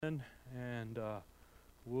and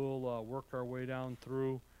we'll work our way down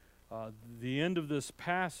through the end of this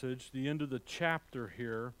passage, the end of the chapter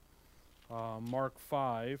here, Mark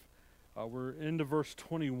 5. We're into verse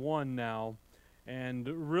 21 now, and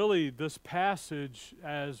really this passage,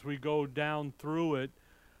 as we go down through it,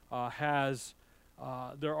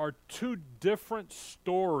 there are two different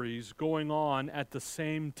stories going on at the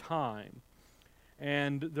same time,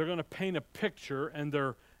 and they're going to paint a picture, and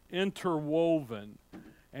they're interwoven.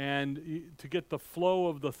 And to get the flow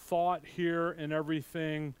of the thought here and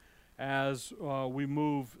everything as we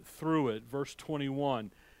move through it. Verse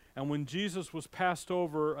 21, and when Jesus was passed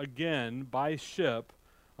over again by ship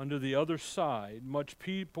unto the other side, much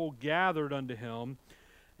people gathered unto him,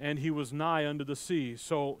 and he was nigh unto the sea.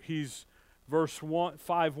 So he's verse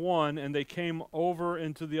 5:1, and they came over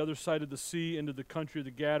into the other side of the sea, into the country of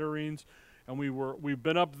the Gadarenes. And we've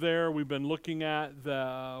been up there. We've been looking at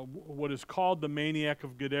what is called the maniac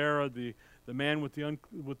of Gadara, the man with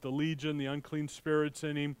the legion, the unclean spirits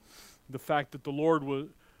in him. The fact that the Lord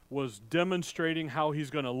was demonstrating how He's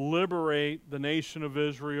going to liberate the nation of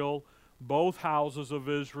Israel, both houses of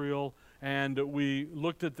Israel, and we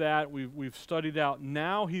looked at that. We've studied out.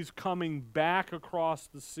 Now He's coming back across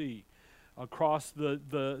the sea, across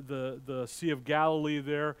the Sea of Galilee.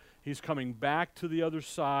 There, He's coming back to the other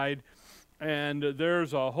side. And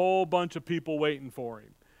there's a whole bunch of people waiting for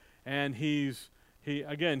him. And he's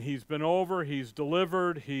been over, he's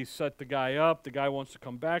delivered, he set the guy up. The guy wants to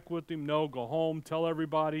come back with him. No, go home, tell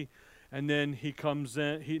everybody. And then he comes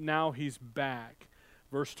in. Now he's back.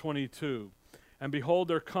 Verse 22. And behold,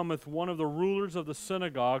 there cometh one of the rulers of the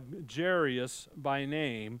synagogue, Jairus by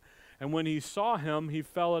name. And when he saw him, he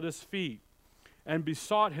fell at his feet, and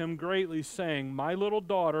besought him greatly, saying, My little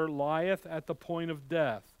daughter lieth at the point of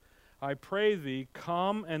death. I pray thee,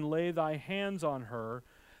 come and lay thy hands on her,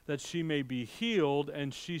 that she may be healed,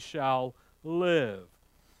 and she shall live.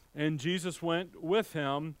 And Jesus went with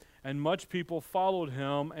him, and much people followed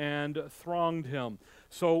him and thronged him.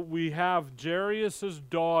 So we have Jairus'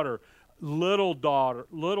 daughter, little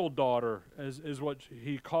daughter, is what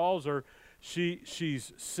he calls her.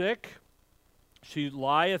 She's sick. She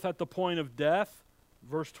lieth at the point of death.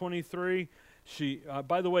 Verse 23.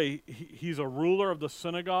 By the way, he's a ruler of the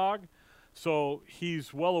synagogue, so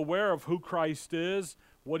he's well aware of who Christ is,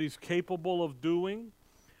 what He's capable of doing,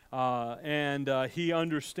 and he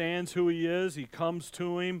understands who He is. He comes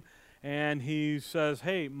to him, and he says,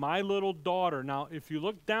 hey, my little daughter. Now, if you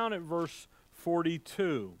look down at verse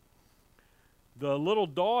 42, the little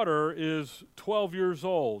daughter is 12 years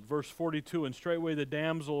old. Verse 42, and straightway the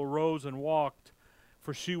damsel arose and walked,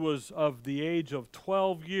 for she was of the age of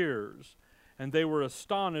 12 years. And they were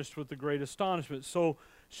astonished with the great astonishment. So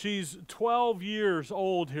she's 12 years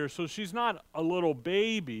old here. So she's not a little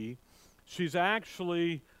baby. She's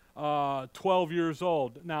actually 12 years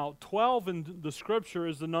old. Now, 12 in the Scripture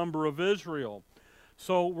is the number of Israel.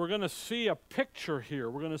 So we're going to see a picture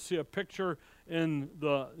here. We're going to see a picture in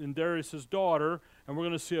Darius' daughter, and we're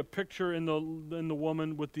going to see a picture in the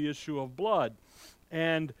woman with the issue of blood.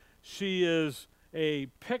 And she is a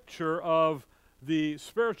picture of the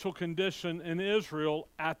spiritual condition in Israel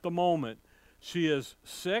at the moment. She is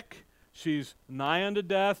sick, she's nigh unto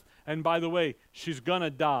death, and by the way, she's going to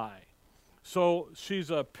die. So she's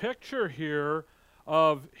a picture here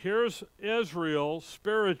of, here's Israel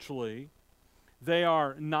spiritually. They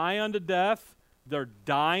are nigh unto death, they're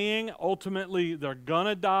dying, ultimately they're going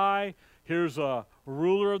to die. Here's a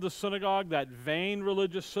ruler of the synagogue. That vain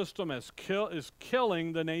religious system is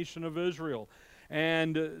killing the nation of Israel.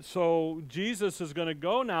 And so Jesus is going to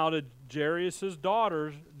go now to Jairus'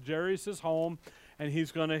 daughter, Jairus' home, and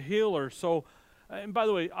He's going to heal her. So, and by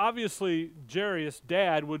the way, obviously Jairus'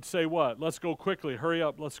 dad would say what? Let's go quickly, hurry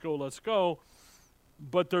up, let's go.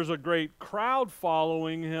 But there's a great crowd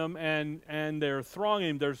following him, and they're thronging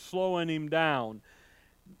him, they're slowing him down.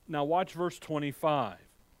 Now watch verse 25.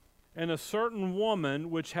 And a certain woman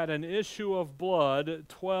which had an issue of blood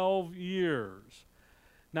 12 years.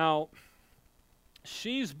 Now,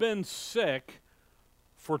 she's been sick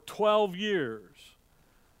for 12 years.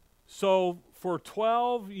 So for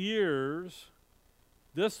 12 years,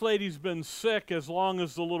 this lady's been sick as long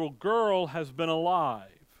as the little girl has been alive.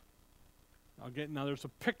 Now there's a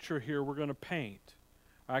picture here we're going to paint.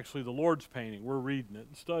 Actually, the Lord's painting. We're reading it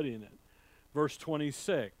and studying it. Verse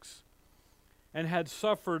 26. And had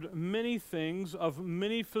suffered many things of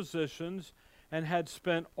many physicians, and had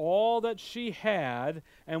spent all that she had,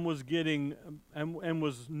 and was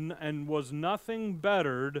nothing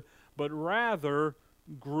bettered, but rather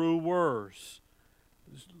grew worse.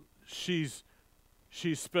 She's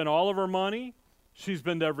spent all of her money. She's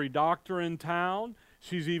been to every doctor in town.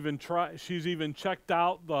 She's even checked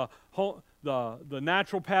out the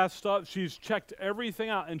naturopath stuff. She's checked everything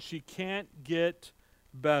out, and she can't get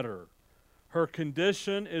better. Her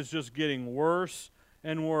condition is just getting worse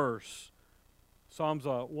and worse. Psalms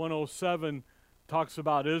 107 talks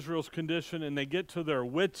about Israel's condition, and they get to their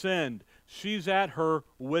wits' end. She's at her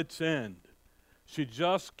wits' end. She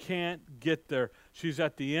just can't get there. She's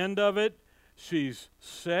at the end of it. She's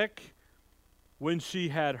sick. When she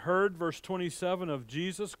had heard, verse 27, of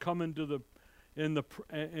Jesus come in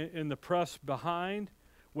the press behind,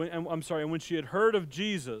 and when she had heard of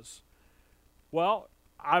Jesus, well,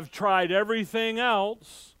 I've tried everything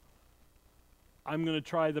else. I'm going to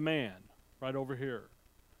try the man right over here.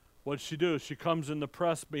 What did she do? She comes in the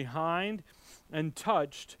press behind and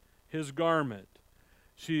touched his garment.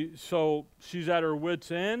 So she's at her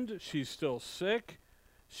wit's end. She's still sick.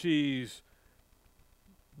 She's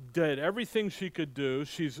did everything she could do.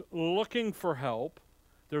 She's looking for help.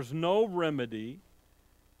 There's no remedy.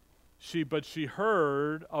 But she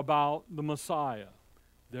heard about the Messiah.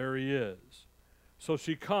 There he is. So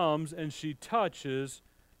she comes and she touches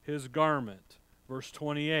his garment. Verse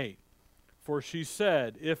 28. For she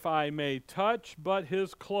said, if I may touch but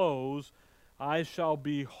his clothes, I shall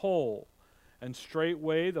be whole. And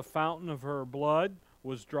straightway the fountain of her blood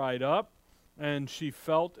was dried up, and she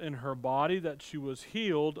felt in her body that she was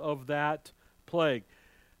healed of that plague.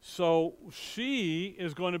 So she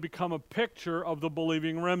is going to become a picture of the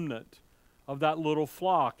believing remnant of that little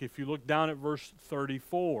flock. If you look down at verse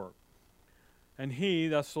 34. And he,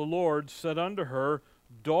 that's the Lord, said unto her,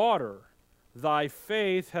 daughter, thy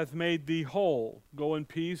faith hath made thee whole. Go in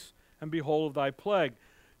peace and be whole of thy plague.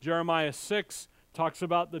 Jeremiah 6 talks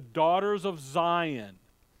about the daughters of Zion.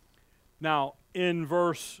 Now, in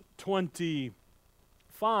verse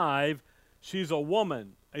 25, she's a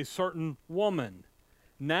woman, a certain woman.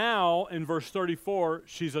 Now, in verse 34,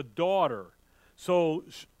 she's a daughter. So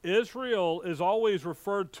Israel is always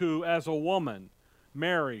referred to as a woman,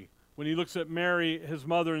 Mary. When he looks at Mary, his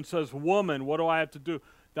mother, and says, woman, what do I have to do?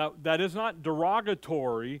 That is not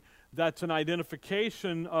derogatory. That's an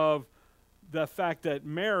identification of the fact that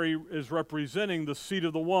Mary is representing the seed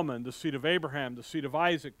of the woman, the seed of Abraham, the seed of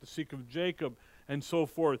Isaac, the seed of Jacob, and so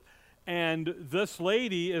forth. And this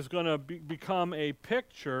lady is going to become a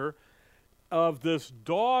picture of this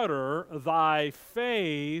daughter, thy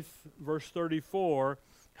faith, verse 34,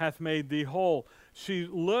 hath made thee whole. She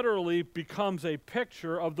literally becomes a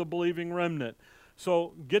picture of the believing remnant.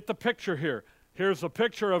 So get the picture here. Here's a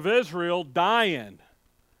picture of Israel dying.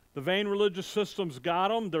 The vain religious system's got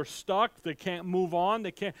them. They're stuck. They can't move on.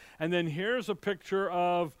 They can't. And then here's a picture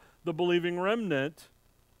of the believing remnant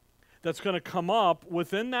that's going to come up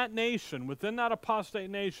within that nation, within that apostate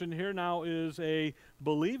nation. Here now is a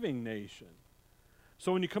believing nation.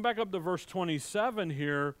 So when you come back up to verse 27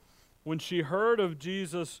 here, when she heard of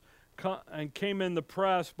Jesus and came in the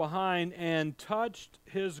press behind and touched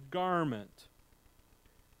his garment,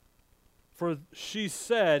 for she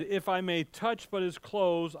said, if I may touch but his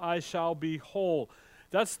clothes, I shall be whole.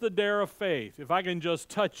 That's the dare of faith. If I can just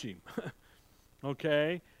touch him.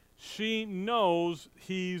 Okay? She knows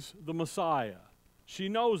he's the Messiah. She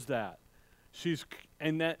knows that. She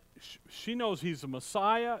knows he's the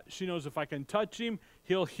Messiah. She knows if I can touch him,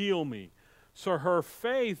 he'll heal me. So her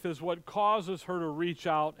faith is what causes her to reach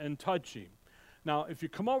out and touch him. Now, if you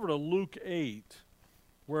come over to Luke 8,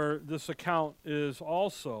 where this account is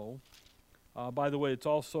also, by the way, it's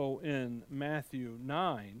also in Matthew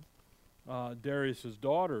 9, Darius'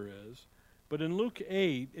 daughter is. But in Luke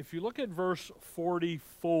 8, if you look at verse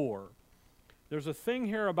 44, there's a thing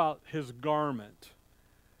here about his garment.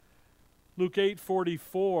 Luke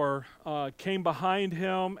 8:44 came behind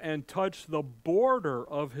him and touched the border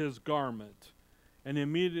of his garment, and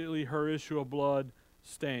immediately her issue of blood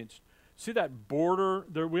stanched. See that border?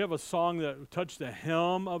 There, we have a song that touched the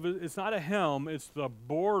hem of it. It's not a hem, it's the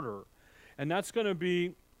border. And that's going to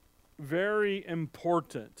be very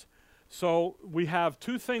important. So we have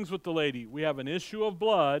two things with the lady. We have an issue of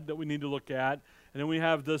blood that we need to look at, and then we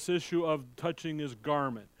have this issue of touching his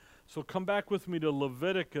garment. So come back with me to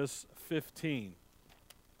Leviticus 15.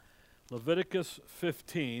 Leviticus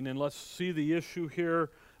 15, and let's see the issue here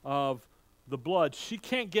of the blood. She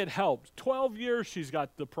can't get help. 12 years she's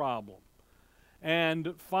got the problem.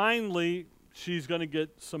 And finally, she's going to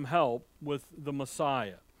get some help with the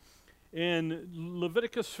Messiah. In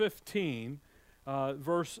Leviticus 15,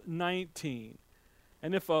 verse 19,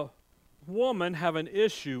 and if a woman have an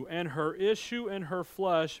issue, and her issue in her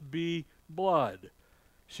flesh be blood,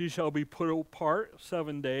 she shall be put apart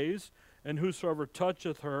 7 days, and whosoever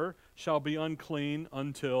toucheth her shall be unclean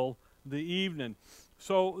until the evening.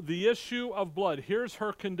 So the issue of blood, here's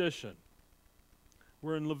her condition.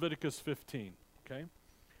 We're in Leviticus 15, okay?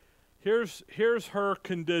 Here's her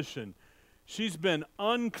condition. She's been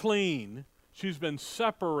unclean. She's been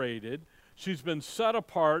separated. She's been set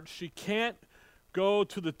apart. She can't go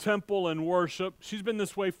to the temple and worship. She's been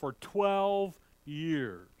this way for 12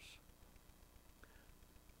 years.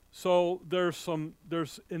 So there's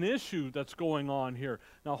an issue that's going on here.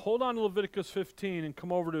 Now hold on to Leviticus 15 and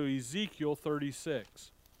come over to Ezekiel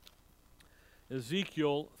 36.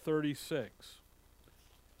 Ezekiel 36.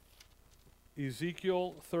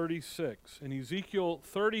 Ezekiel 36. In Ezekiel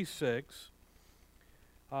 36,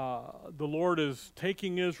 the Lord is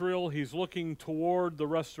taking Israel. He's looking toward the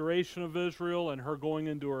restoration of Israel and her going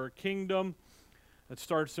into her kingdom. It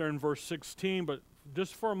starts there in verse 16, but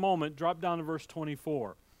just for a moment, drop down to verse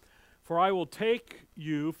 24. For I will take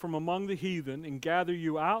you from among the heathen and gather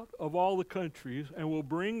you out of all the countries and will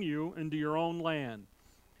bring you into your own land.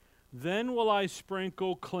 Then will I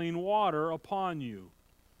sprinkle clean water upon you,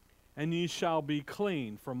 and ye shall be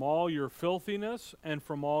clean. From all your filthiness and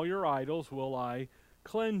from all your idols will I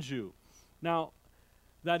cleanse you. Now,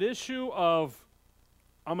 that issue of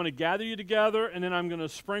I'm going to gather you together and then I'm going to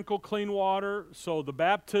sprinkle clean water. So the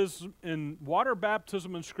baptism in water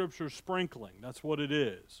baptism in Scripture is sprinkling. That's what it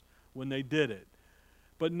is when they did it.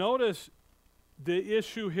 But notice the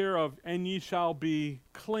issue here of and ye shall be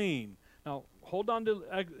clean. Now, hold on to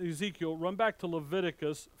Ezekiel. Run back to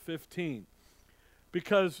Leviticus 15.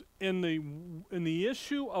 Because in the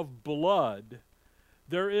issue of blood,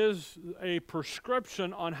 there is a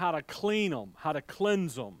prescription on how to clean them, how to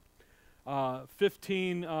cleanse them.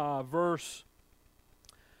 15 verse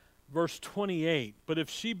 28. But if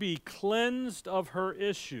she be cleansed of her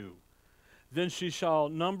issue, then she shall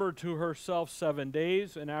number to herself 7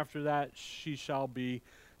 days, and after that she shall be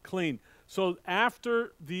clean. So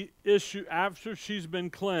after the issue, after she's been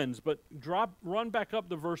cleansed, but run back up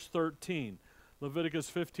to verse 13. Leviticus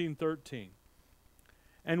 15:13.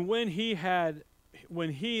 And when he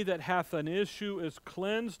that hath an issue is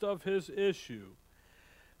cleansed of his issue,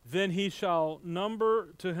 then he shall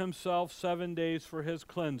number to himself 7 days for his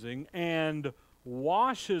cleansing, and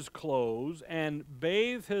wash his clothes, and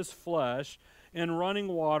bathe his flesh in running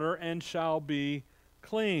water, and shall be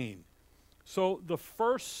clean. So the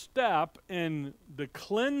first step in the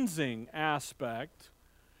cleansing aspect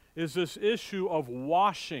is this issue of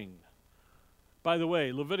washing. By the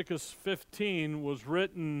way, Leviticus 15 was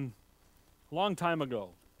written a long time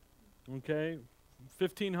ago, okay?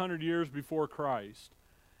 1,500 years before Christ.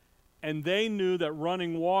 And they knew that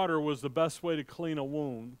running water was the best way to clean a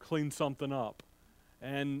wound, clean something up.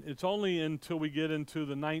 And it's only until we get into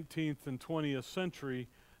the 19th and 20th century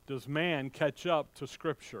does man catch up to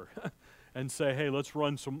Scripture and say, hey, let's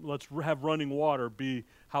have running water be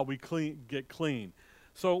how we get clean.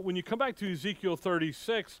 So when you come back to Ezekiel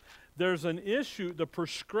 36, there's an issue, the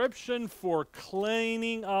prescription for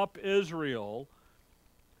cleaning up Israel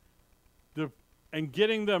and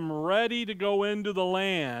getting them ready to go into the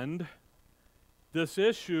land. This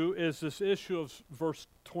issue is this issue of verse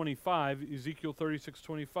 25, Ezekiel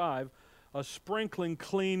 36:25, sprinkling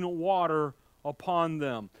clean water upon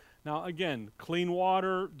them. Now again, clean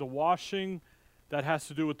water, the washing, that has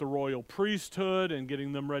to do with the royal priesthood and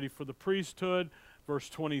getting them ready for the priesthood. Verse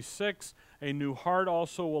 26, a new heart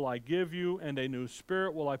also will I give you, and a new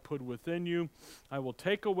spirit will I put within you. I will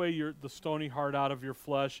take away the stony heart out of your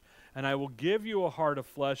flesh, and I will give you a heart of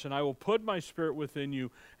flesh, and I will put my spirit within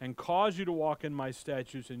you, and cause you to walk in my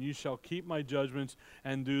statutes, and you shall keep my judgments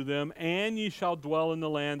and do them, and ye shall dwell in the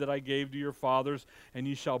land that I gave to your fathers, and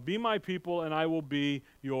ye shall be my people, and I will be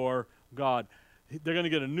your God. They're going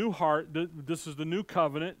to get a new heart. This is the new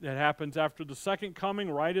covenant that happens after the second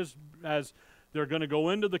coming, right as they're going to go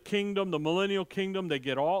into the kingdom, the millennial kingdom. They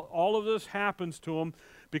get all of this happens to them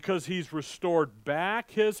because he's restored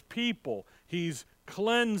back his people. He's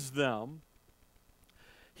cleansed them.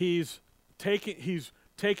 He's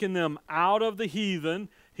taken them out of the heathen.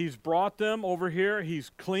 He's brought them over here.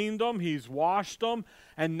 He's cleaned them. He's washed them.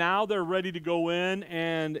 And now they're ready to go in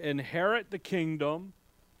and inherit the kingdom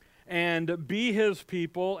and be his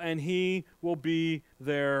people, and he will be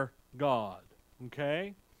their God.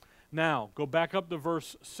 Okay? Now, go back up to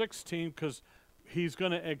verse 16 because he's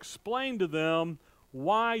going to explain to them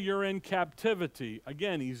why you're in captivity.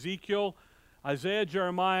 Again, Ezekiel, Isaiah,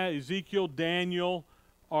 Jeremiah, Ezekiel, Daniel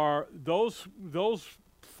are those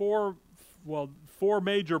four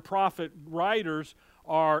major prophet writers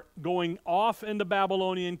are going off into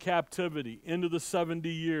Babylonian captivity, into the 70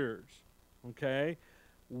 years. Okay?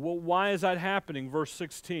 Well, why is that happening? Verse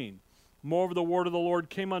 16. Moreover, the word of the Lord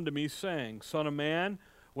came unto me, saying, Son of man,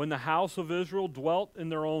 When the house of Israel dwelt in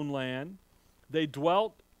their own land, they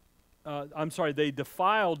defiled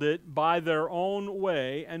it by their own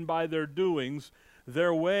way and by their doings.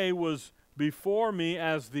 Their way was before me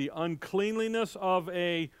as the uncleanliness of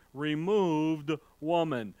a removed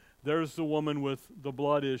woman. There's the woman with the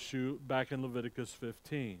blood issue back in Leviticus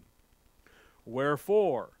 15.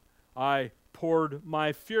 Wherefore I poured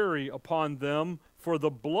my fury upon them for the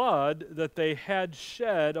blood that they had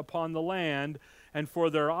shed upon the land, and for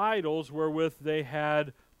their idols wherewith they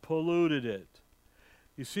had polluted it.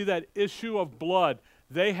 You see that issue of blood.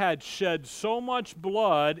 They had shed so much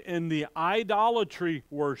blood in the idolatry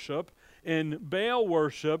worship, in Baal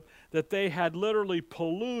worship, that they had literally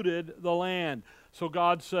polluted the land. So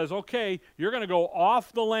God says, okay, you're going to go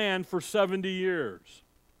off the land for 70 years.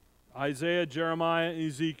 Isaiah, Jeremiah, and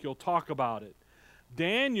Ezekiel talk about it.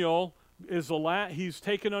 Daniel is he's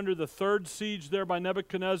taken under the third siege there by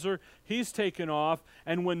Nebuchadnezzar. He's taken off.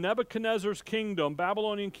 And when Nebuchadnezzar's kingdom,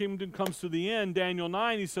 Babylonian kingdom, comes to the end, Daniel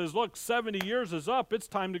 9, he says, look, 70 years is up. It's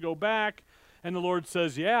time to go back. And the Lord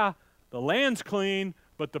says, yeah, the land's clean,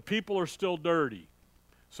 but the people are still dirty.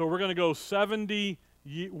 So we're going to go 70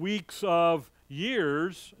 weeks of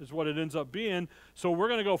years is what it ends up being. So we're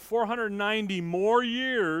going to go 490 more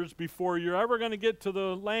years before you're ever going to get to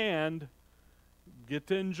the land, get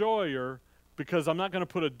to enjoy her, because I'm not going to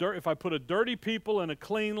put if I put a dirty people in a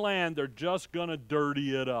clean land, they're just going to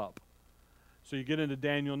dirty it up. So you get into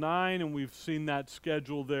Daniel 9, and we've seen that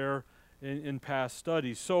schedule there in past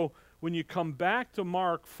studies. So when you come back to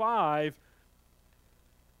Mark 5,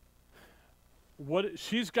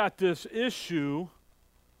 she's got this issue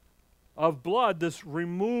of blood, this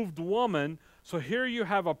removed woman. So here you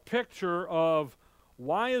have a picture of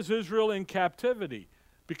why is Israel in captivity?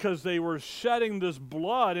 Because they were shedding this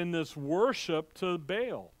blood in this worship to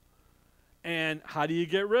Baal. And how do you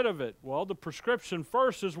get rid of it? Well, the prescription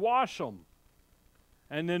first is wash them,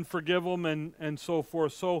 and then forgive them, and so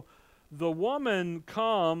forth. So the woman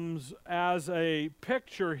comes as a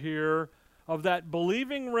picture here of that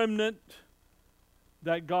believing remnant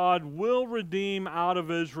that God will redeem out of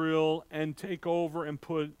Israel and take over and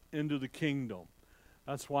put into the kingdom.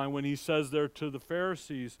 That's why when he says there to the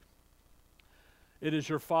Pharisees, it is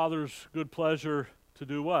your Father's good pleasure to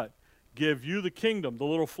do what? Give you the kingdom, the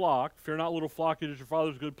little flock. Fear not, little flock, it is your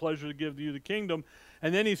Father's good pleasure to give you the kingdom.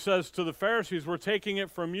 And then he says to the Pharisees, we're taking it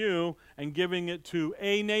from you and giving it to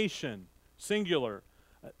a nation, singular.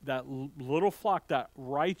 That little flock, that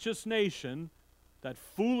righteous nation, that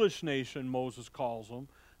foolish nation, Moses calls them,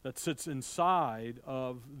 that sits inside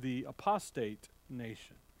of the apostate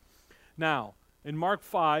nation. Now, in Mark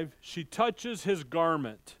 5, she touches his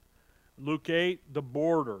garment. Luke 8, the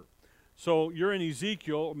border. So you're in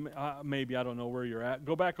Ezekiel, maybe, I don't know where you're at.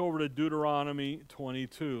 Go back over to Deuteronomy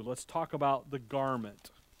 22. Let's talk about the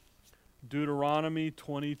garment. Deuteronomy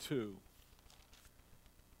 22.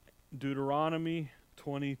 Deuteronomy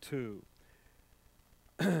 22.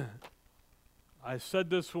 I said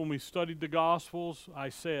this when we studied the Gospels. I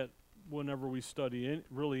say it whenever we study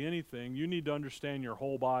really anything. You need to understand your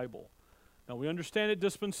whole Bible. Now, we understand it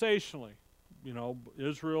dispensationally. You know,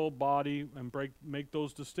 Israel, body, and make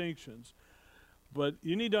those distinctions. But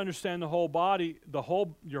you need to understand the whole body,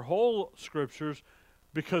 your whole scriptures,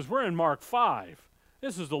 because we're in Mark 5.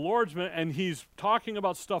 This is the Lord's, and he's talking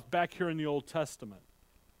about stuff back here in the Old Testament.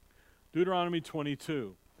 Deuteronomy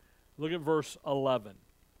 22. Look at verse 11.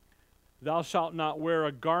 Thou shalt not wear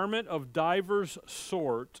a garment of divers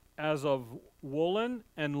sort, as of woolen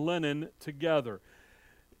and linen together.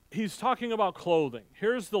 He's talking about clothing.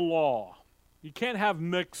 Here's the law. You can't have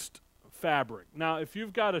mixed fabric. Now, if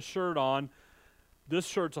you've got a shirt on, this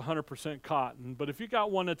shirt's 100% cotton, but if you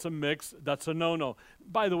got one that's a mix, that's a no-no.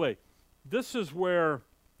 By the way, this is where,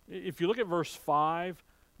 if you look at verse 5,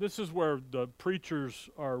 this is where the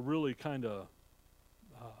preachers are really kind of,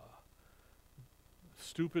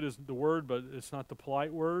 stupid is the word, but it's not the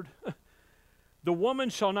polite word. The woman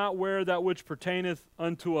shall not wear that which pertaineth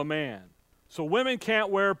unto a man. So women can't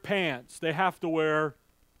wear pants. They have to wear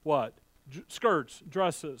what? Skirts,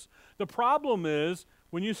 dresses. The problem is,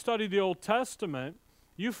 when you study the Old Testament,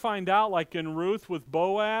 you find out, like in Ruth with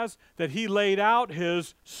Boaz, that he laid out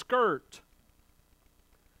his skirt.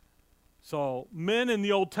 So men in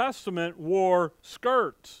the Old Testament wore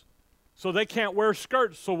skirts. So they can't wear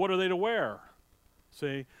skirts, so what are they to wear?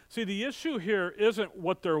 See, the issue here isn't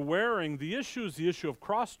what they're wearing. The issue is the issue of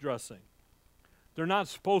cross-dressing. They're not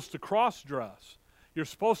supposed to cross-dress. You're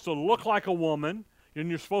supposed to look like a woman, and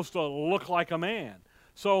you're supposed to look like a man.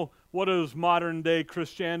 So what does modern-day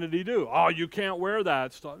Christianity do? Oh, you can't wear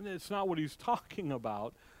that stuff. It's not what he's talking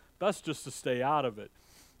about. Best just to stay out of it.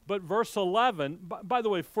 But verse 11, by the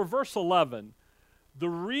way, for verse 11, the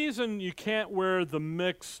reason you can't wear the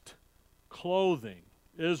mixed clothing,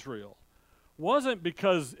 Israel, wasn't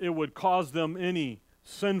because it would cause them any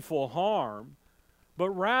sinful harm, but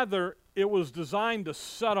rather it was designed to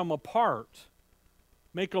set them apart,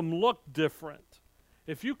 make them look different.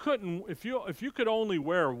 If you could only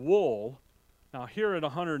wear wool, now here at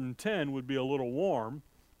 110 would be a little warm,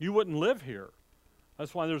 you wouldn't live here.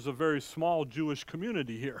 That's why there's a very small Jewish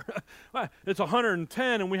community here. It's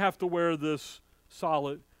 110 and we have to wear this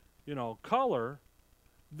solid, color.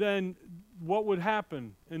 Then what would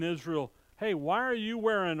happen in Israel? Hey, why are you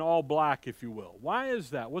wearing all black, if you will? Why is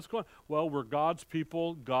that? What's going on? Well, we're God's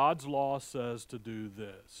people. God's law says to do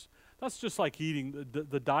this. That's just like eating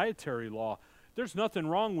the dietary law. There's nothing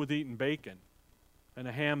wrong with eating bacon and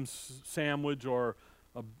a ham sandwich or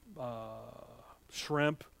a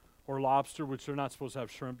shrimp or lobster, which they're not supposed to have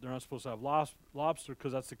shrimp. They're not supposed to have lobster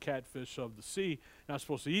because that's the catfish of the sea. You're not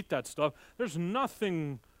supposed to eat that stuff. There's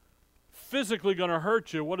nothing physically going to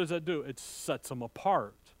hurt you. What does that do? It sets them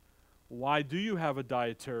apart. Why do you have a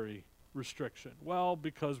dietary restriction? Well,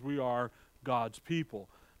 because we are God's people.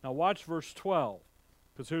 Now watch verse 12,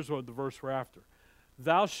 because here's what the verse we're after.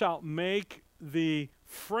 Thou shalt make the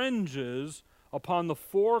fringes upon the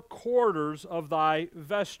four quarters of thy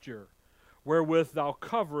vesture, wherewith thou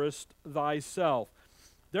coverest thyself.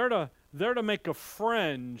 They're to make a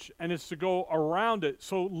fringe, and it's to go around it.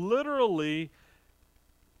 So literally,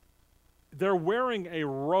 they're wearing a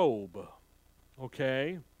robe,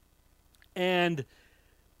 okay? And,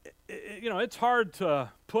 it's hard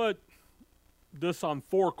to put this on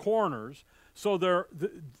four corners. So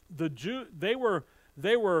they were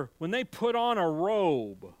when they put on a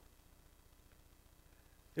robe,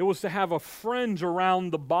 it was to have a fringe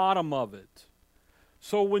around the bottom of it.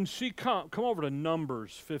 So when she come over to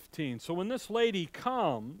Numbers 15. So when this lady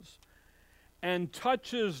comes and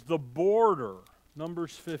touches the border,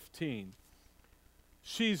 Numbers 15,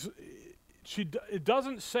 it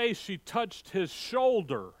doesn't say she touched his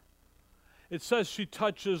shoulder. It says she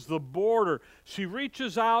touches the border. She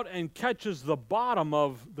reaches out and catches the bottom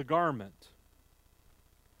of the garment.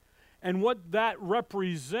 And what that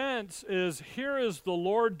represents is, here is the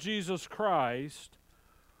Lord Jesus Christ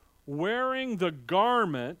wearing the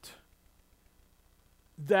garment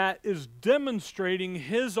that is demonstrating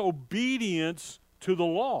his obedience to the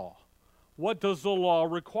law. What does the law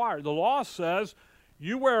require? The law says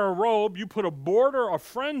you wear a robe, you put a border, a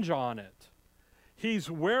fringe on it. He's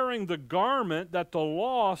wearing the garment that the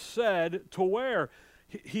law said to wear.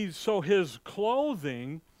 So his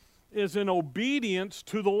clothing is in obedience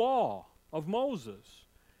to the law of Moses.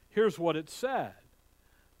 Here's what it said.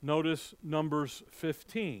 Notice Numbers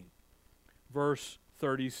 15, verse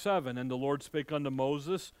 37. And the Lord spake unto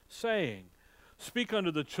Moses, saying, Speak unto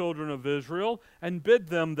the children of Israel, and bid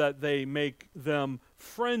them that they make them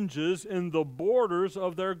fringes in the borders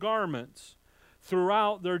of their garments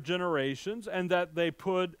throughout their generations, and that they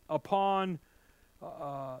put upon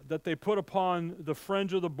the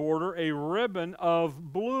fringe of the border a ribbon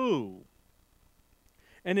of blue.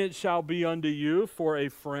 And it shall be unto you for a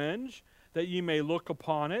fringe, that ye may look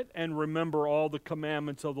upon it, and remember all the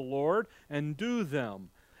commandments of the Lord, and do them.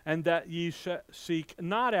 And that ye seek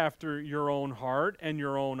not after your own heart and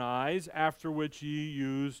your own eyes, after which ye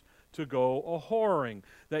used to go a-whoring,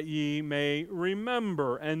 that ye may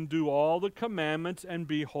remember and do all the commandments and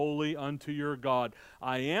be holy unto your God.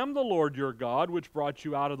 I am the Lord your God, which brought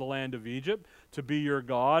you out of the land of Egypt to be your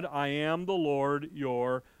God. I am the Lord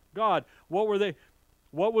your God. What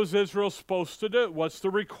was Israel supposed to do? What's the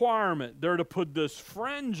requirement? They're to put this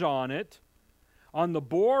fringe on it, on the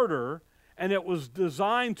border, and it was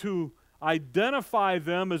designed to identify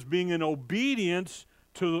them as being in obedience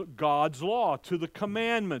to God's law, to the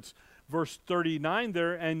commandments. Verse 39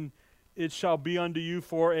 there, and it shall be unto you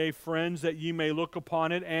for a fringe, that ye may look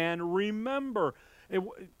upon it and remember.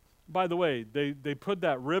 By the way, they put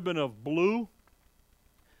that ribbon of blue.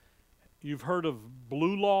 You've heard of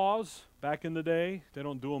blue laws back in the day. They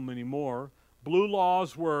don't do them anymore. Blue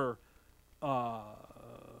laws were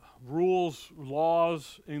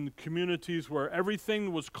laws in communities where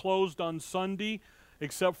everything was closed on Sunday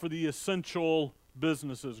except for the essential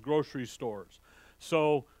businesses, grocery stores.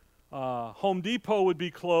 So Home Depot would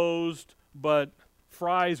be closed, but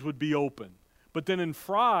Fry's would be open. But then in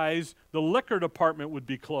Fry's, the liquor department would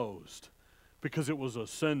be closed because it was a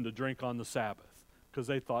sin to drink on the Sabbath, because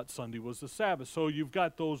they thought Sunday was the Sabbath. So you've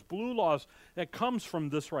got those blue laws. That comes from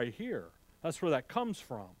this right here. That's where that comes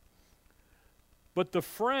from. But the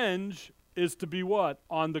fringe is to be what?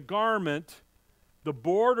 On the garment the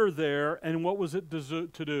border there, and what was it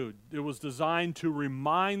to do? It was designed to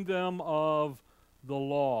remind them of the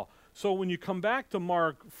law. So when you come back to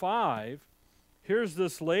Mark 5, here's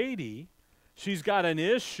this lady. She's got an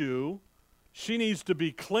issue. She needs to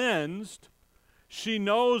be cleansed. She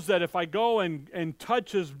knows that if I go and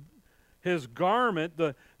touch his garment,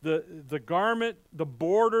 the garment, the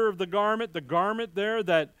border of the garment there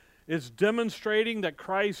that is demonstrating that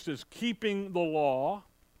Christ is keeping the law.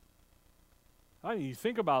 I mean, you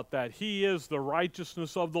think about that. He is the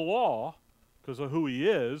righteousness of the law because of who he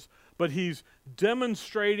is, but he's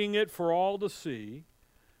demonstrating it for all to see.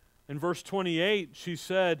 In verse 28, she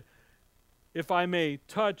said, if I may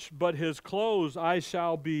touch but his clothes, I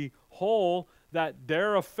shall be whole. That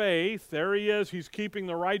dare of faith, there he is. He's keeping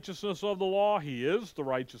the righteousness of the law. He is the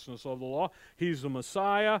righteousness of the law. He's the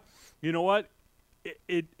Messiah. You know what?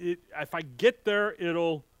 If I get there,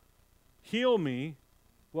 it'll heal me.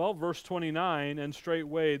 Well, verse 29, and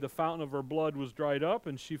straightway the fountain of her blood was dried up,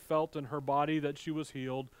 and she felt in her body that she was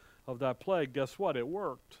healed of that plague. Guess what? It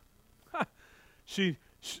worked.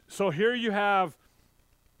 So here you have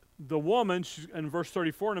the woman, in verse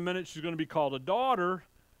 34, in a minute, she's going to be called a daughter,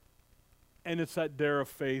 and it's that dare of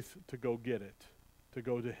faith to go get it, to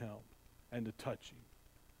go to him and to touch him.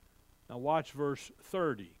 Now watch verse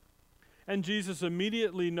 30. And Jesus,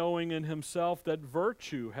 immediately knowing in himself that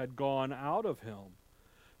virtue had gone out of him,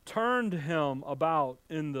 turned him about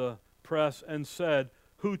in the press and said,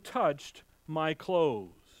 who touched my clothes?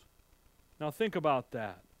 Now think about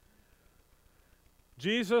that.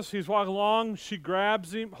 Jesus, he's walking along, she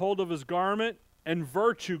grabs him, hold of his garment, and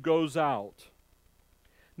virtue goes out.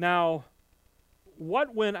 Now,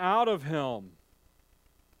 what went out of him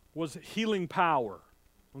was healing power,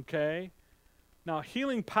 okay? Now,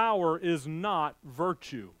 healing power is not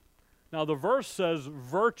virtue. Now, the verse says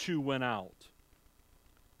virtue went out.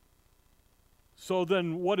 So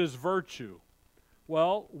then what is virtue?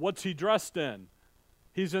 Well, what's he dressed in?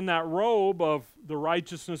 He's in that robe of the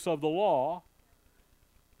righteousness of the law.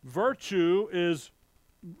 Virtue is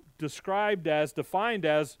defined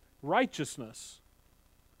as righteousness.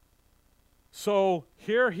 So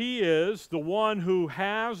here he is, the one who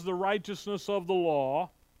has the righteousness of the law,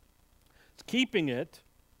 keeping it,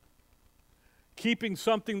 keeping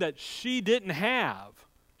something that she didn't have.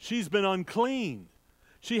 She's been unclean.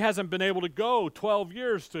 She hasn't been able to go 12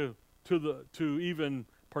 years to even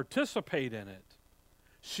participate in it.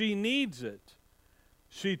 She needs it.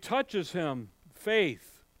 She touches him,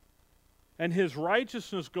 faith, and his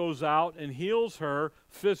righteousness goes out and heals her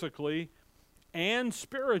physically and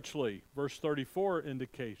spiritually. Verse 34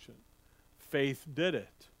 indication. Faith did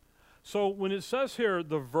it. So when it says here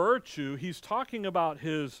the virtue, he's talking about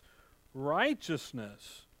his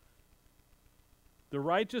righteousness. The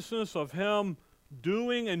righteousness of him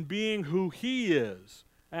doing and being who he is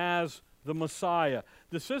as the Messiah.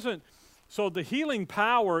 So the healing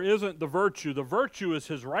power isn't the virtue. The virtue is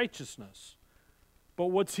his righteousness. But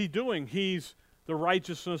what's he doing? He's the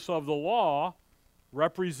righteousness of the law,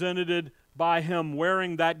 represented by him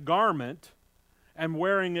wearing that garment and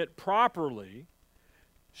wearing it properly.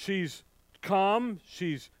 She's come,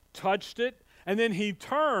 she's touched it, and then he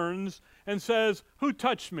turns and says, who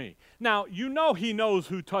touched me? Now, you know he knows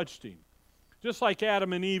who touched him. Just like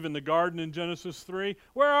Adam and Eve in the garden in Genesis 3.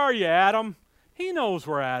 Where are you, Adam? He knows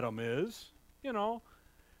where Adam is, you know.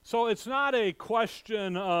 So it's not a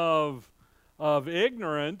question of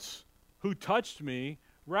ignorance, who touched me.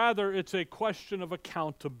 Rather, it's a question of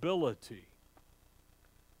accountability.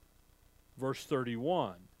 Verse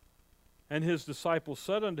 31. And his disciples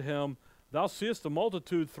said unto him, thou seest the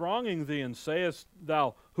multitude thronging thee, and sayest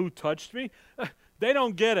thou, who touched me? They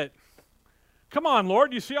don't get it. Come on,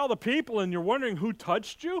 Lord, you see all the people and you're wondering who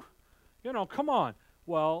touched you? You know, come on.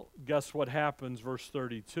 Well, guess what happens, verse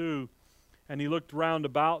 32. And he looked round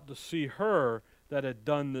about to see her that had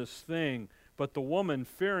done this thing. But the woman,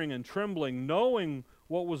 fearing and trembling, knowing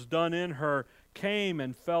what was done in her, came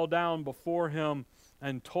and fell down before him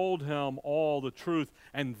and told him all the truth.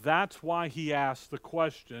 And that's why he asked the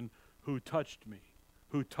question, who touched me?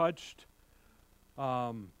 Who touched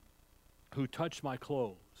my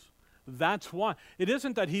clothes? That's why. It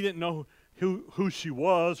isn't that he didn't know who she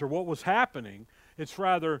was or what was happening. It's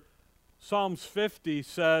rather, Psalms 50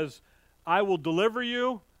 says, I will deliver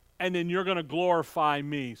you, and then you're going to glorify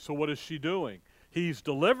me. So what is she doing? He's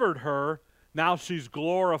delivered her. Now she's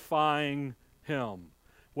glorifying him.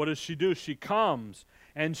 What does she do? She comes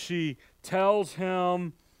and she tells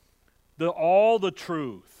him all the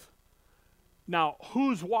truth. Now,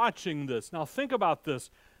 who's watching this? Now, think about this.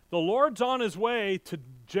 The Lord's on his way to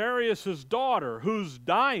Jairus' daughter, who's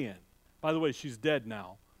dying. By the way, she's dead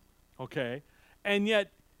now. Okay? And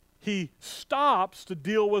yet he stops to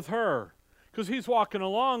deal with her. Because he's walking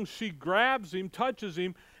along, she grabs him, touches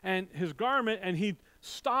him, and his garment, and he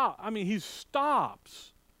stops. He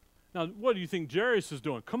stops. Now, what do you think Jairus is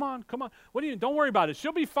doing? Come on, come on. Don't worry about it.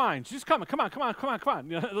 She'll be fine. She's coming. Come on, come on, come on, come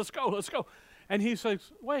on. Let's go, let's go. And he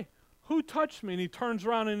says, wait, who touched me? And he turns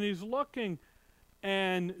around and he's looking.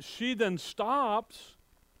 And she then stops.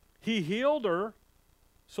 He healed her,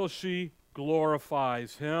 so she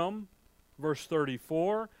glorifies him. Verse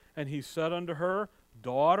 34, and he said unto her,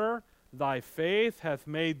 Daughter, thy faith hath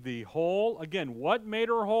made thee whole. Again, what made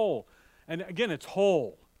her whole? And again, it's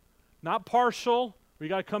whole, not partial. We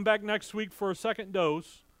got to come back next week for a second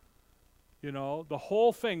dose. You know, the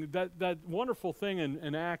whole thing, that wonderful thing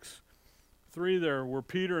in Acts 3 there, where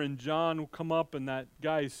Peter and John come up and that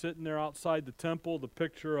guy is sitting there outside the temple, the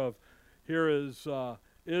picture of here is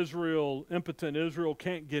Israel, impotent Israel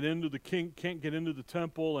can't get into the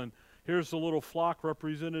temple, and here's the little flock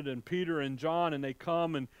represented in Peter and John, and they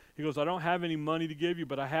come, and he goes, I don't have any money to give you,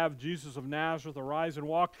 but I have Jesus of Nazareth, arise and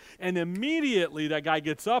walk. And immediately that guy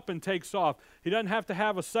gets up and takes off. He doesn't have to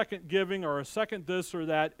have a second giving or a second this or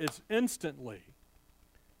that. It's instantly.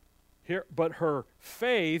 Here, but her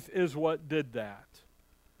faith is what did that.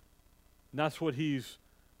 And that's what he's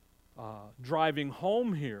driving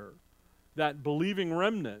home here, that believing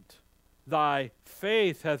remnant. Thy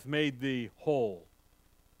faith hath made thee whole.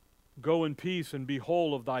 Go in peace and be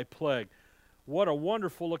whole of thy plague. What a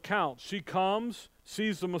wonderful account. She comes,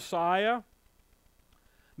 sees the Messiah,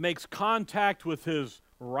 makes contact with his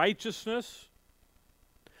righteousness,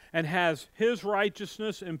 and has his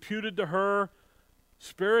righteousness imputed to her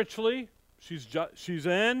spiritually. She's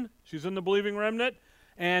in the believing remnant,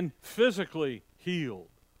 and physically healed.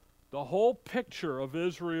 The whole picture of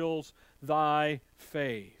Israel's thy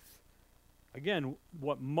faith. Again,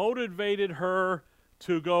 what motivated her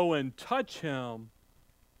to go and touch him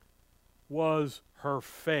was her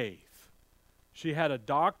faith. She had a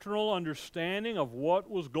doctrinal understanding of what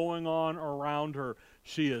was going on around her.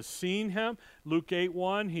 She has seen him. Luke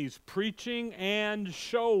 8:1, he's preaching and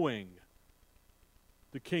showing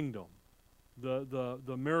the kingdom,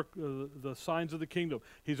 the miracle, the signs of the kingdom.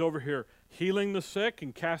 He's over here healing the sick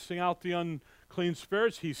and casting out the unclean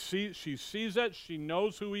spirits. She sees it. She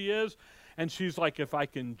knows who he is, and she's like, if I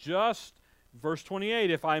can just, verse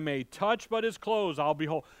 28, if I may touch but his clothes, I'll be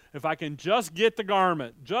whole. If I can just get the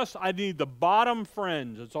garment, I need the bottom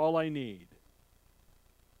fringe. That's all I need.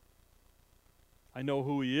 I know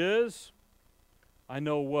who he is. I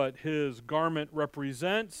know what his garment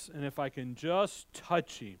represents, and if I can just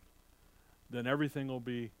touch him, then everything will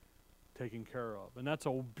be taken care of. And that's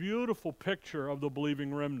a beautiful picture of the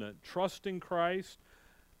believing remnant. Trusting Christ,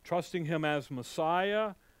 trusting him as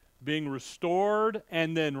Messiah, being restored,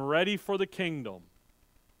 and then ready for the kingdom.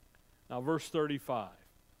 Now, verse 35.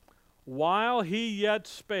 While he yet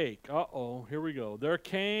spake, here we go. There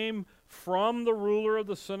came from the ruler of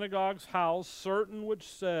the synagogue's house certain which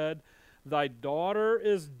said, Thy daughter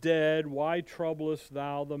is dead, why troublest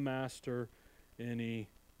thou the master any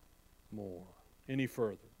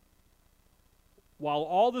further? While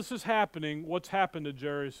all this is happening, what's happened to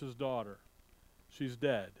Jairus' daughter? She's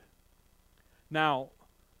dead. Now,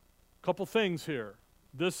 a couple things here.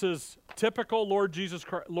 This is typical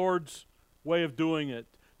Lord's way of doing it.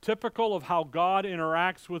 Typical of how God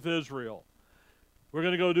interacts with Israel. We're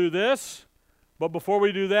going to go do this, but before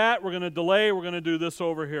we do that, we're going to delay. We're going to do this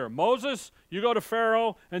over here. Moses, you go to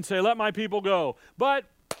Pharaoh and say, let my people go. But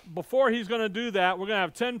before he's going to do that, we're going to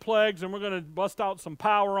have 10 plagues, and we're going to bust out some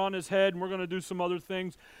power on his head, and we're going to do some other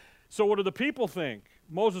things. So what do the people think?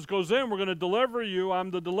 Moses goes in, we're going to deliver you. I'm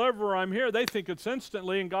the deliverer. I'm here. They think it's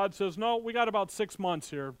instantly, and God says, no, we got about 6 months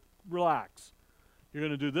here. Relax. You're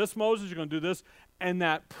going to do this, Moses. You're going to do this. And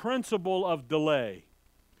that principle of delay.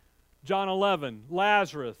 John 11,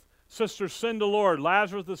 Lazarus. Sisters, send the Lord.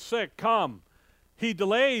 Lazarus is sick. Come. He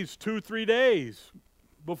delays 2-3 days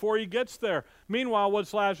before he gets there. Meanwhile,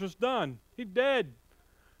 what's Lazarus done? He's dead.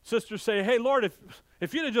 Sisters say, hey, Lord,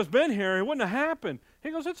 if you'd have just been here, it wouldn't have happened.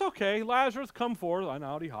 He goes, it's okay. Lazarus, come forth. And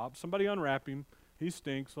out he hops. Somebody unwrap him. He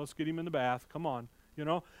stinks. Let's get him in the bath. Come on. You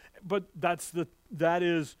know? But that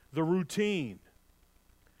is the routine.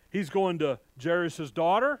 He's going to Jairus'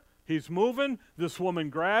 daughter. He's moving. This woman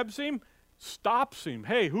grabs him, stops him.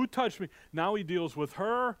 Hey, who touched me? Now he deals with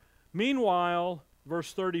her. Meanwhile,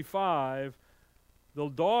 verse 35, the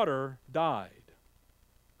daughter died.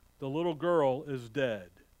 The little girl is dead.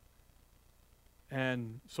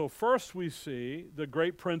 And so first we see the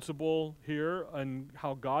great principle here and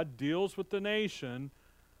how God deals with the nation.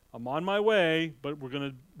 I'm on my way, but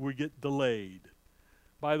we get delayed.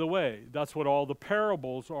 By the way, that's what all the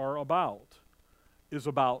parables are about. is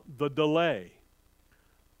about the delay.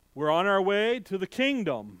 We're on our way to the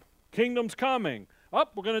kingdom. Kingdom's coming. We're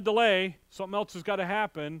going to delay. Something else has got to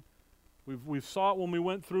happen. We saw it when we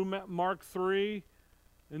went through Mark 3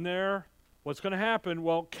 in there. What's going to happen?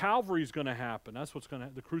 Well, Calvary's going to happen. That's what's going to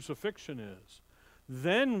happen. The crucifixion is.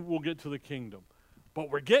 Then we'll get to the kingdom. But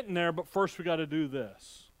we're getting there, but first we got to do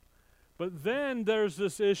this. But then there's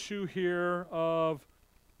this issue here of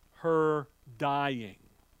her dying.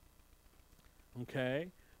 Okay?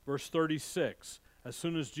 Verse 36. As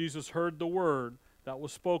soon as Jesus heard the word that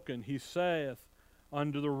was spoken, he saith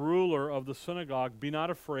unto the ruler of the synagogue, Be not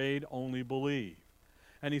afraid, only believe.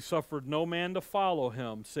 And he suffered no man to follow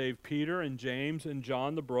him, save Peter and James and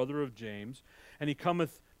John, the brother of James. And he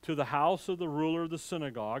cometh to the house of the ruler of the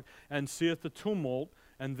synagogue, and seeth the tumult,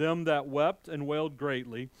 and them that wept and wailed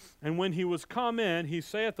greatly. And when he was come in, he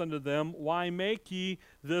saith unto them, Why make ye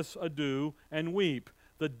this ado, and weep?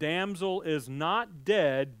 The damsel is not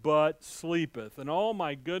dead, but sleepeth. And oh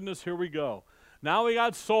my goodness, here we go. Now we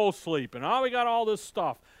got soul sleep, and now we got all this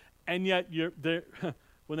stuff. And yet,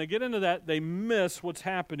 when they get into that, they miss what's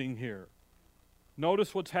happening here.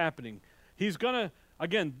 Notice what's happening. He's going to,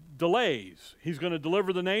 again, delays. He's going to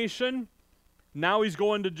deliver the nation. Now he's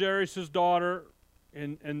going to Jairus' daughter,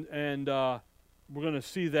 and we're going to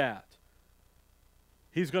see that.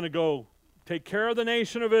 He's going to go take care of the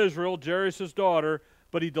nation of Israel, Jairus' daughter,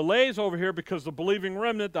 but he delays over here because the believing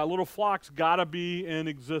remnant, that little flock's got to be in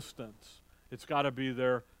existence. It's got to be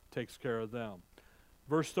there, takes care of them.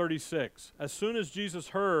 Verse 36, As soon as Jesus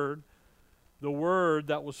heard the word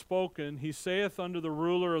that was spoken, he saith unto the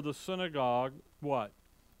ruler of the synagogue, what?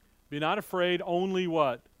 Be not afraid, only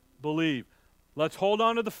what? Believe. Let's hold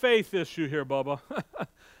on to the faith issue here, Bubba.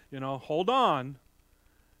 Hold on.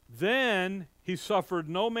 Then he suffered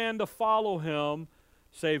no man to follow him,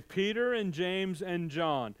 save Peter and James and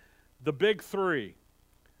John, the big three.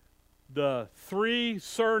 The three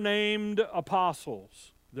surnamed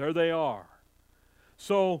apostles. There they are.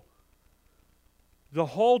 So the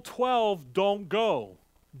whole 12 don't go.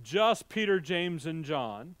 Just Peter, James, and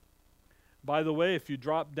John. By the way, if you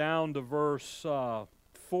drop down to verse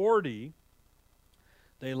 40,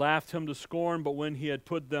 they laughed him to scorn, but when he had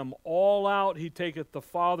put them all out, he taketh the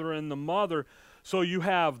father and the mother. So you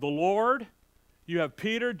have the Lord, you have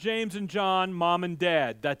Peter, James, and John, mom and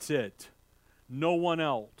dad. That's it. No one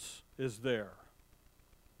else is there.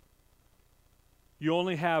 You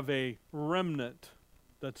only have a remnant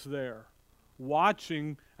that's there,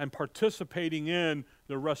 watching and participating in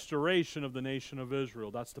the restoration of the nation of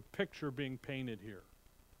Israel. That's the picture being painted here.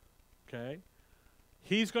 Okay?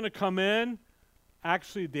 He's going to come in.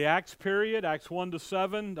 Actually, the Acts period, Acts 1 to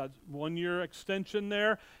 7, that's 1 year extension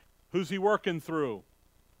there. Who's he working through?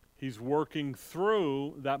 He's working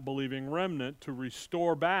through that believing remnant to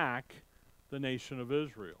restore back the nation of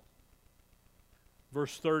Israel.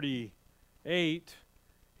 Verse 38,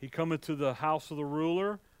 he cometh to the house of the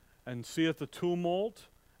ruler, and seeth the tumult,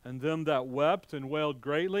 and them that wept and wailed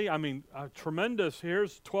greatly. I mean, tremendous.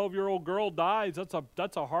 Here's a 12-year-old girl dies.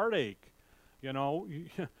 That's a heartache.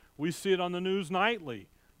 We see it on the news nightly.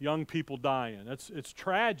 Young people dying. It's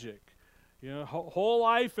tragic. Whole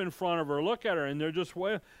life in front of her. Look at her, and they're just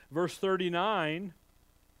verse 39.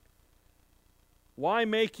 Why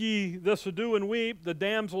make ye this ado and weep? The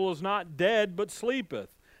damsel is not dead, but sleepeth.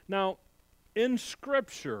 Now, in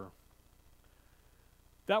Scripture,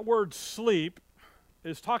 that word sleep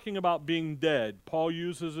is talking about being dead. Paul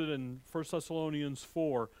uses it in 1 Thessalonians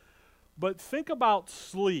 4. But think about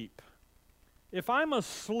sleep. If I'm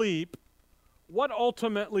asleep, what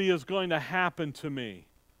ultimately is going to happen to me?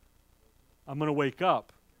 I'm going to wake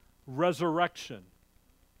up. Resurrection.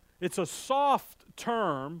 It's a soft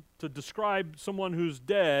term to describe someone who's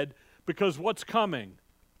dead because what's coming?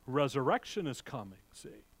 Resurrection is coming, see?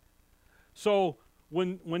 So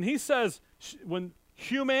when he says, when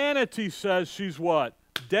humanity says she's what?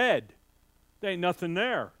 Dead. There ain't nothing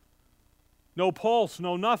there. No pulse,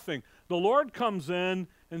 no nothing. The Lord comes in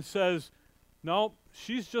and says, no,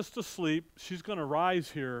 she's just asleep. She's going to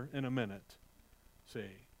rise here in a minute.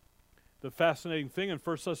 See? The fascinating thing in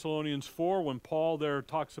 1 Thessalonians 4, when Paul there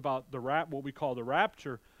talks about what we call the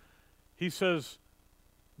rapture, he says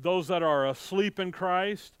those that are asleep in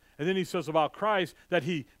Christ, and then he says about Christ that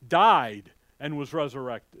he died and was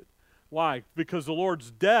resurrected. Why? Because the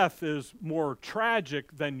Lord's death is more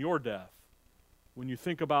tragic than your death. When you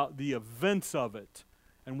think about the events of it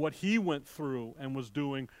and what he went through and was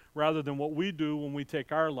doing rather than what we do when we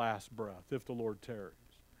take our last breath, if the Lord tarries.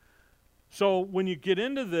 So when you get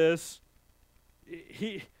into this,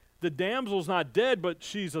 the damsel's not dead, but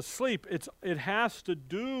she's asleep. It has to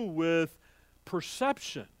do with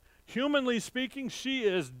perception. Humanly speaking, she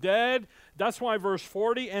is dead. That's why verse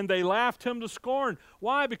 40, and they laughed him to scorn.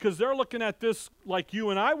 Why? Because they're looking at this like you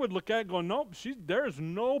and I would look at it going, nope, there's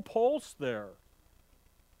no pulse there.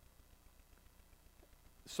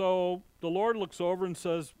 So the Lord looks over and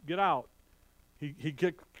says, get out. He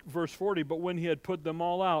kicked verse 40, but when he had put them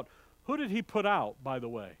all out, who did he put out, by the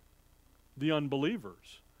way? The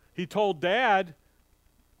unbelievers. He told Dad,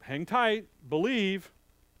 hang tight, believe,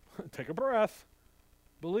 take a breath,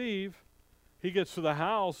 believe. He gets to the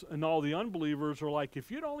house, and all the unbelievers are like, if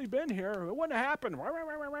you'd only been here, it wouldn't have happened.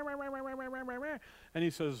 And he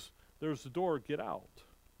says, there's the door, get out.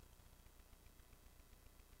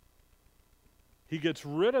 He gets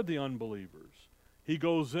rid of the unbelievers. He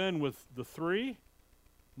goes in with the three,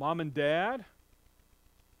 mom and dad.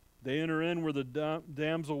 They enter in where the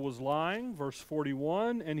damsel was lying, verse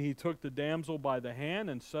 41, and he took the damsel by the hand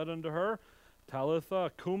and said unto her,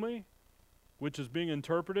 Talitha cumi, which is being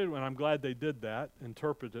interpreted, and I'm glad they did that,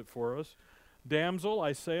 interpret it for us. Damsel,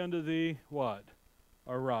 I say unto thee, what?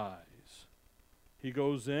 Arise. He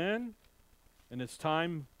goes in, and it's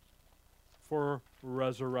time for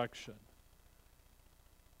resurrection.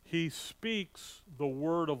 He speaks the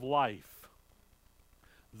word of life,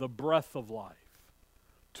 the breath of life,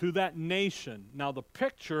 to that nation. Now the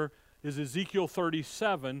picture is Ezekiel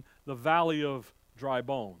 37, the valley of dry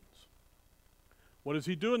bones. What does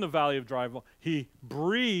he do in the valley of dry bones? He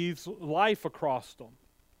breathes life across them.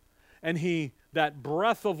 And that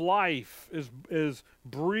breath of life is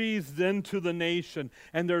breathed into the nation.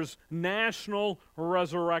 And there's national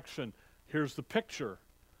resurrection. Here's the picture.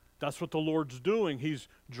 That's what the Lord's doing. He's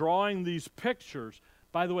drawing these pictures.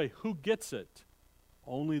 By the way, who gets it?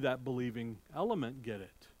 Only that believing element get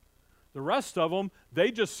it. The rest of them,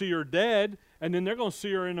 they just see her dead, and then they're going to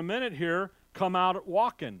see her in a minute here come out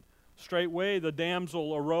walking. Straightway the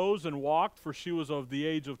damsel arose and walked, for she was of the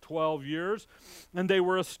age of 12 years, and they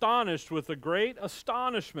were astonished with a great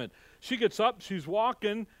astonishment. She gets up, she's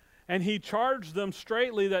walking, and he charged them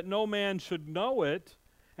straitly that no man should know it,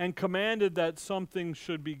 and commanded that something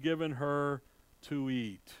should be given her to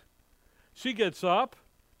eat. She gets up,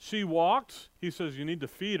 she walks. He says, you need to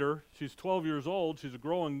feed her. She's 12 years old. She's a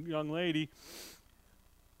growing young lady.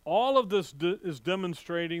 All of this is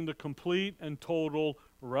demonstrating the complete and total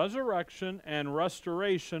resurrection and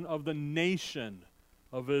restoration of the nation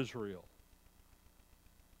of Israel.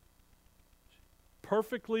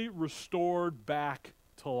 Perfectly restored back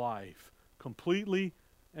to life, completely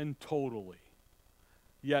and totally.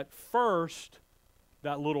 Yet first,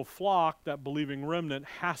 that little flock, that believing remnant,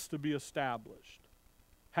 has to be established,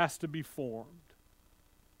 has to be formed.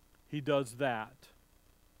 He does that.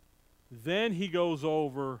 Then he goes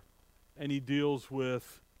over and he deals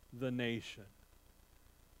with the nation.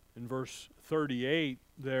 In verse 38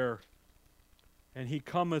 there, and he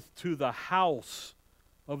cometh to the house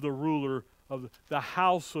of the ruler of the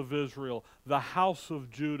house of Israel, the house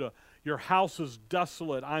of Judah. Your house is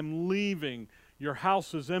desolate. I'm leaving. Your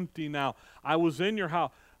house is empty now. I was in your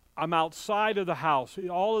house. I'm outside of the house.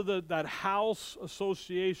 All of that house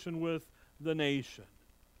association with the nation.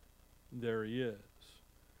 There he is.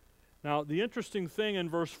 Now, the interesting thing in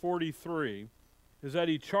verse 43 is that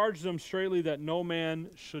he charged them straitly that no man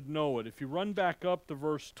should know it. If you run back up to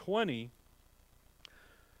verse 20,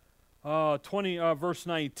 verse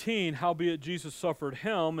 19, howbeit Jesus suffered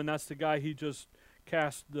him, and that's the guy he just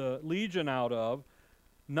cast the legion out of,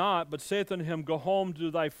 not, but saith unto him, go home to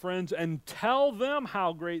thy friends and tell them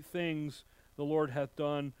how great things the Lord hath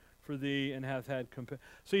done for thee and hath had compassion.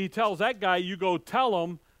 So he tells that guy, you go tell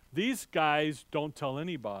them. These guys don't tell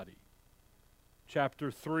anybody.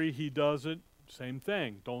 Chapter 3, he does it, same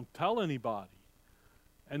thing. Don't tell anybody.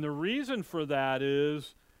 And the reason for that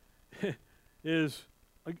is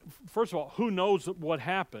first of all, who knows what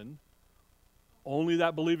happened? Only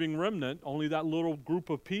that believing remnant, only that little group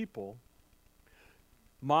of people.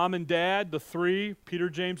 Mom and dad, the three, Peter,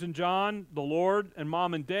 James, and John, the Lord, and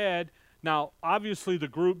mom and dad. Now, obviously the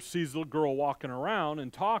group sees the girl walking around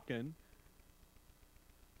and talking.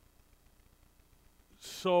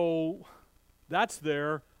 So that's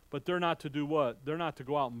there, but they're not to do what? They're not to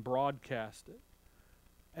go out and broadcast it.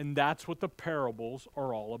 And that's what the parables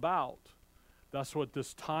are all about. That's what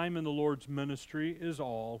this time in the Lord's ministry is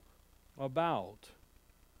all about.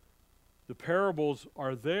 The parables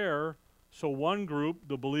are there so one group,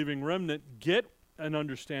 the believing remnant, get and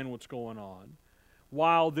understand what's going on,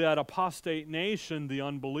 while that apostate nation, the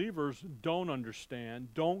unbelievers, don't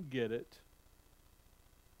understand, don't get it.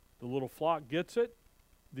 The little flock gets it.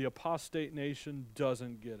 The apostate nation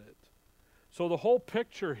doesn't get it. So the whole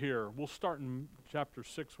picture here, we'll start in chapter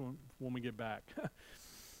 6 when we get back.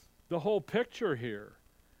 The whole picture here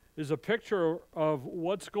is a picture of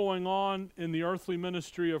what's going on in the earthly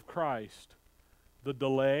ministry of Christ. The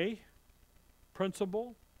delay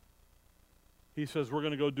principle. He says, we're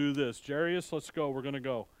going to go do this. Jairus, let's go. We're going to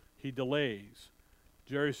go. He delays.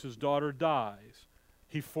 Jairus' daughter dies.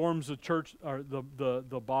 He forms the church, or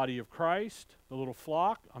the body of Christ, the little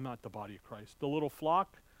flock. I'm not the body of Christ. The little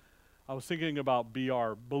flock. I was thinking about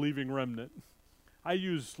BR, believing remnant. I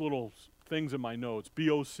use little things in my notes.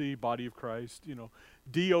 BOC, body of Christ.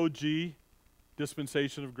 DOG,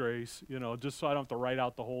 dispensation of grace. Just so I don't have to write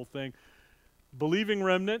out the whole thing. Believing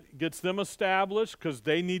remnant gets them established because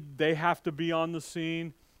they have to be on the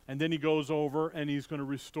scene. And then he goes over and he's going to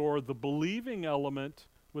restore the believing element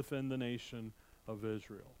within the nation of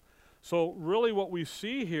Israel. So really what we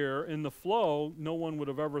see here in the flow, no one would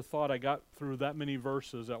have ever thought I got through that many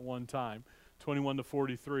verses at one time, 21 to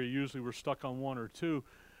 43. Usually we're stuck on one or two.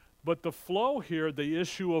 But the flow here, the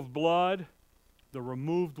issue of blood, the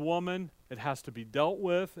removed woman, it has to be dealt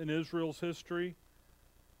with in Israel's history.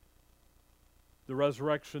 The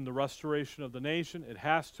resurrection, the restoration of the nation, it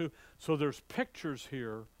has to. So there's pictures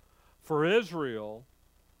here for Israel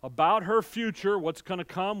about her future, what's going to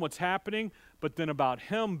come, what's happening, but then about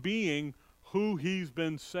him being who he's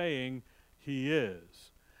been saying he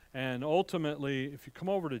is. And ultimately, if you come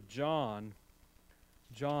over to John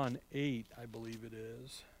 8, I believe it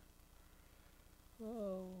is.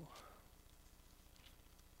 Oh.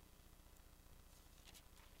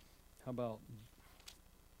 How about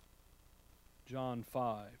John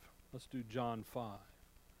 5? Let's do John 5.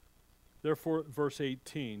 Therefore, verse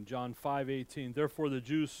 18, John 5:18, therefore the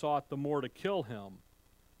Jews sought the more to kill him,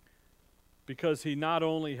 because he not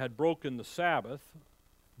only had broken the Sabbath,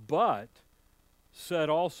 but said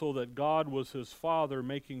also that God was his Father,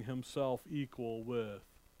 making himself equal with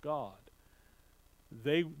God.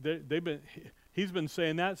 He's been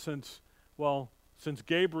saying that since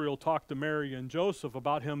Gabriel talked to Mary and Joseph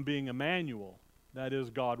about him being Emmanuel, that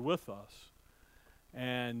is God with us.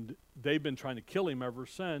 And they've been trying to kill him ever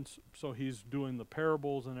since, so he's doing the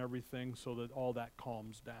parables and everything so that all that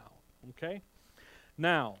calms down. Okay?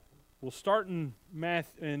 Now, we'll start in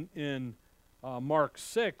Mark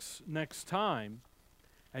 6 next time,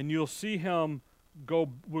 and you'll see him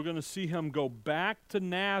we're going to see him go back to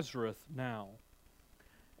Nazareth now.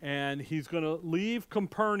 And he's going to leave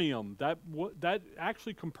Capernaum. That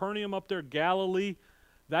actually Capernaum up there, Galilee,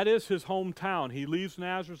 that is his hometown. He leaves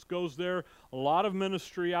Nazareth, goes there, a lot of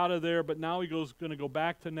ministry out of there, but now going to go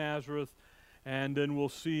back to Nazareth, and then we'll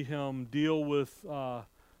see him deal with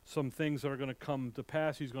some things that are going to come to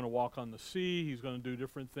pass. He's going to walk on the sea. He's going to do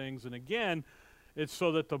different things. And again, it's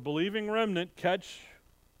so that the believing remnant catch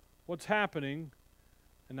what's happening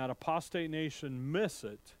and that apostate nation miss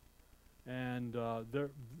it, and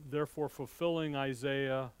therefore fulfilling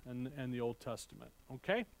Isaiah and the Old Testament.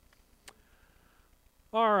 Okay?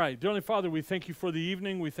 All right, dear Heavenly Father, we thank you for the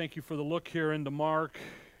evening. We thank you for the look here into Mark,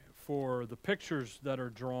 for the pictures that are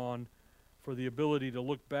drawn, for the ability to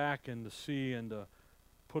look back and to see and to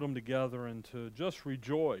put them together and to just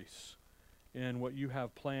rejoice in what you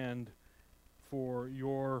have planned for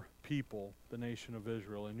your people, the nation of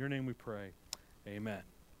Israel. In your name we pray. Amen.